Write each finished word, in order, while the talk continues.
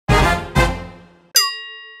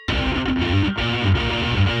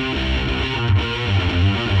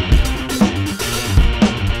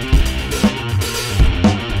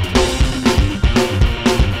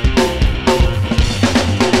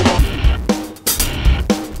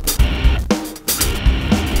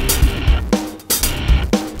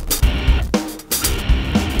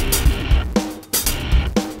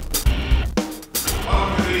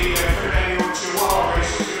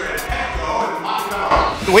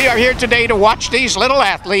We are here today to watch these little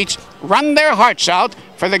athletes run their hearts out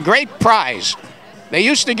for the great prize. They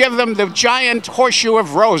used to give them the giant horseshoe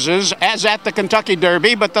of roses, as at the Kentucky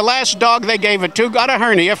Derby, but the last dog they gave it to got a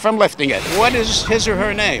hernia from lifting it. What is his or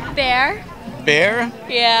her name? Bear. Bear?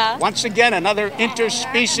 Yeah. Once again, another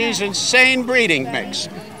interspecies insane breeding mix.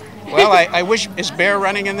 Well, I wish, is Bear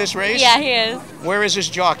running in this race? Yeah, he is. Where is his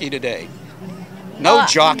jockey today? No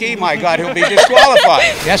jockey? My God, he'll be disqualified.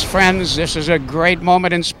 Yes, friends, this is a great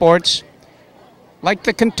moment in sports. Like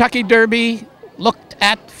the Kentucky Derby, looked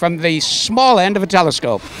at from the small end of a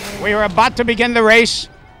telescope. We are about to begin the race.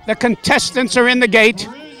 The contestants are in the gate.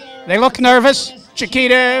 They look nervous.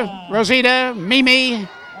 Chiquita, Rosita, Mimi,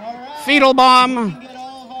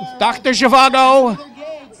 Fiedelbaum, Dr. Zhivago,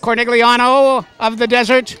 Cornigliano of the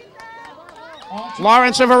Desert,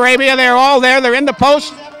 Lawrence of Arabia. They're all there. They're in the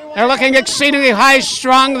post. They're looking exceedingly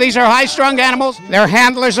high-strung. These are high-strung animals. Their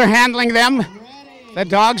handlers are handling them. The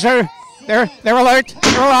dogs are, they're alert,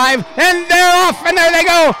 they're alive, and they're off, and there they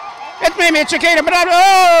go. It's Mimi, it's Chiquita, but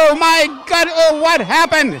oh my God, oh, what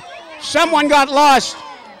happened? Someone got lost.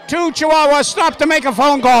 Two Chihuahuas stopped to make a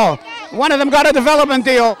phone call. One of them got a development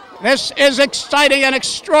deal. This is exciting and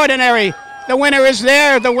extraordinary. The winner is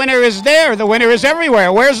there, the winner is there, the winner is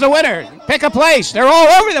everywhere. Where's the winner? Pick a place. They're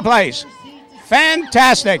all over the place.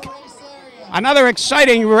 Fantastic. Another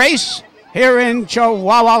exciting race here in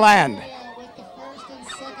Chihuahua land.